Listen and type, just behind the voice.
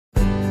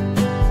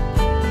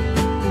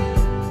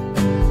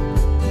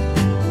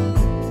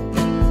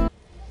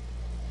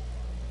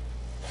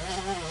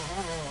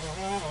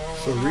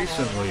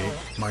recently,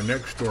 my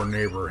next door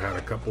neighbor had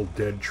a couple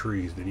dead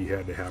trees that he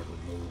had to have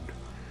removed.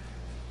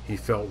 He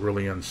felt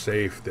really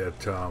unsafe that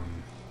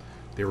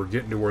they were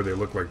getting to where they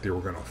looked like they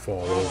were going to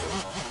fall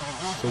over.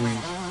 So we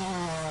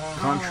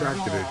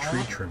contracted a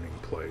tree trimming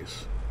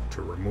place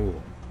to remove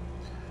them.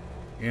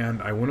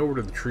 And I went over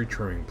to the tree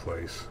trimming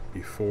place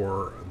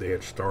before they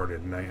had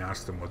started, and I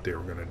asked them what they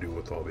were going to do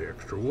with all the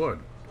extra wood.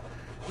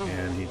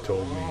 And he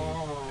told me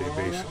they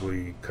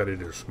basically cut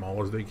it as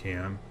small as they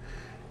can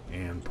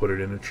and put it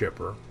in a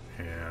chipper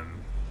and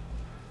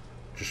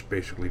just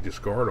basically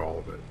discard all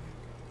of it.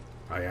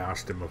 I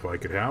asked him if I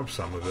could have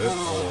some of it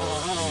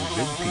or any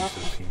big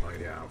pieces he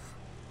might have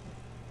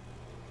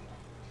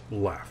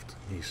left.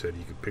 He said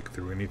he could pick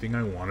through anything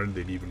I wanted.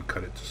 They'd even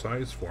cut it to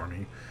size for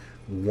me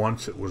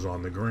once it was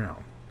on the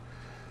ground.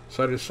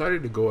 So I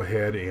decided to go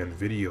ahead and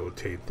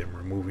videotape them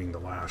removing the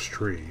last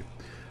tree.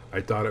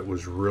 I thought it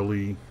was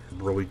really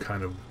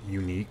kind of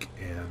unique,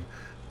 and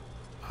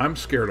I'm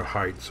scared of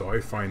heights, so I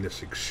find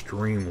this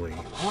extremely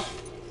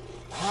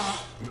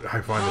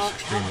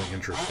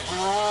interesting.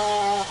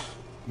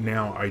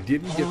 Now, I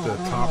didn't get to the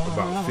top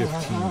about 15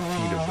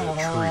 feet of the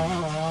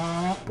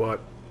tree,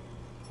 but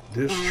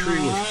this tree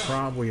was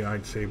probably,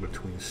 I'd say,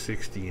 between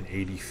 60 and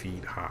 80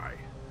 feet high.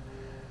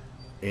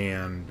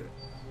 And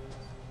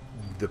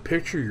the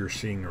picture you're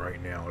seeing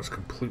right now is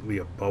completely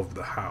above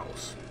the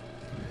house.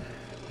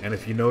 And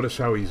if you notice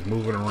how he's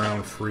moving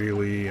around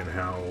freely and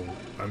how,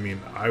 I mean,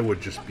 I would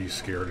just be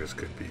scared as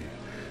could be.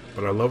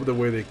 But I love the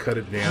way they cut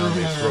it down.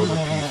 They throw the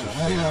pieces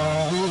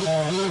down.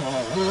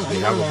 They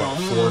have about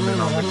 4 men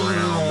on the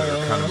ground that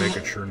are kind of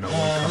making sure no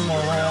one comes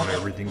around.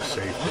 Everything's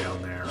safe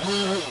down there.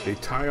 They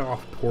tie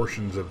off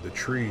portions of the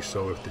tree,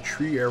 so if the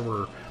tree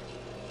ever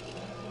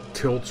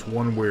tilts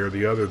one way or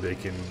the other, the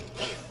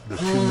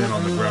 2 men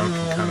on the ground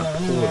can kind of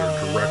pull it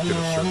or direct it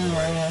a certain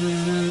way.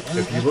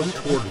 If you look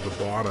towards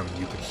the bottom,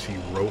 you can see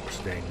ropes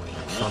dangling,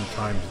 and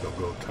sometimes they'll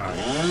go tight.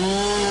 And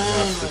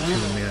that's the 2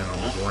 men on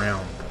the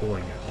ground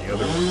pulling it. The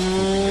other one's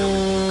keeping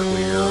everything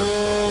clear and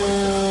stuff like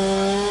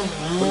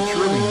that. But it's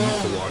really neat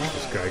to watch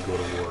this guy go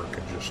to work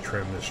and just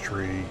trim this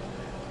tree.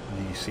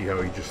 You see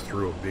how he just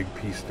threw a big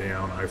piece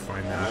down. I just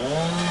find it massively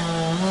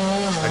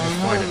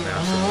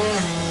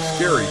interesting.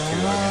 Scary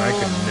too. I mean, I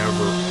can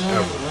never,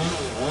 ever do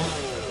anything like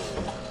this.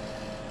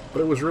 But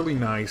it was really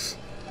nice.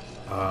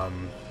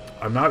 I'm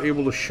not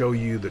able to show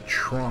you the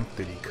trunk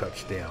that he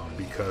cuts down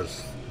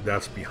because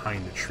that's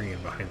behind the tree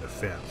and behind the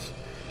fence.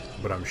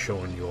 But I'm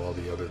showing you all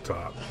the other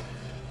top.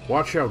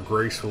 Watch how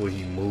gracefully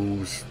he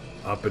moves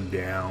up and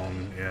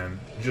down, and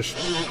just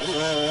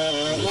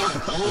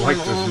like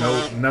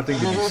there's nothing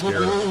to be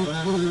scared of.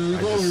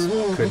 I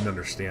just couldn't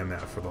understand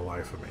that for the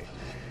life of me.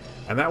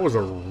 And that was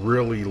a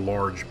really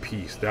large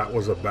piece. That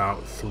was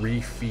about 3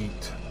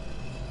 feet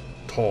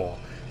tall,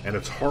 and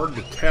it's hard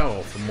to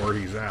tell from where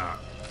he's at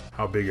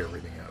how big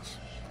everything is.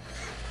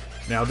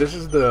 Now this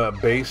is the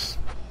base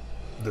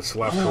that's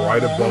left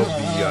right above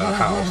the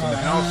house, and the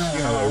house,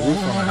 you know, the roof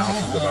on the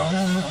house is about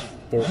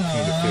 14 to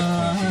 15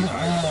 feet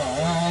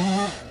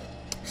high.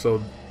 So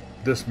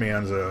this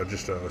man's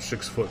just a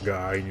 6-foot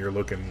guy, and you're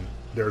looking,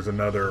 there's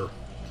another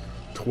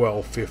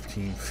 12,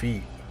 15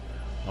 feet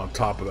on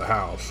top of the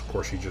house. Of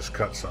course, he just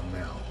cut some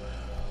now.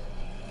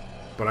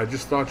 But I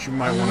just thought I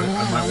might want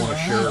to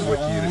share it with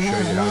you to show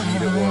you how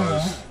neat it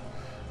was,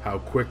 how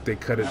quick they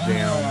cut it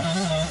down.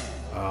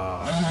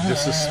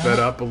 This is sped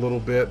up a little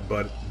bit,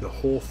 but the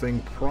whole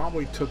thing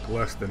probably took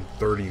less than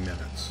 30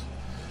 minutes.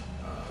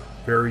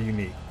 Very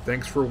unique.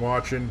 Thanks for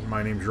watching.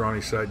 My name's Ronnie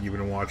Sutton. You've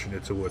been watching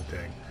It's a Wood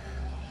Thing.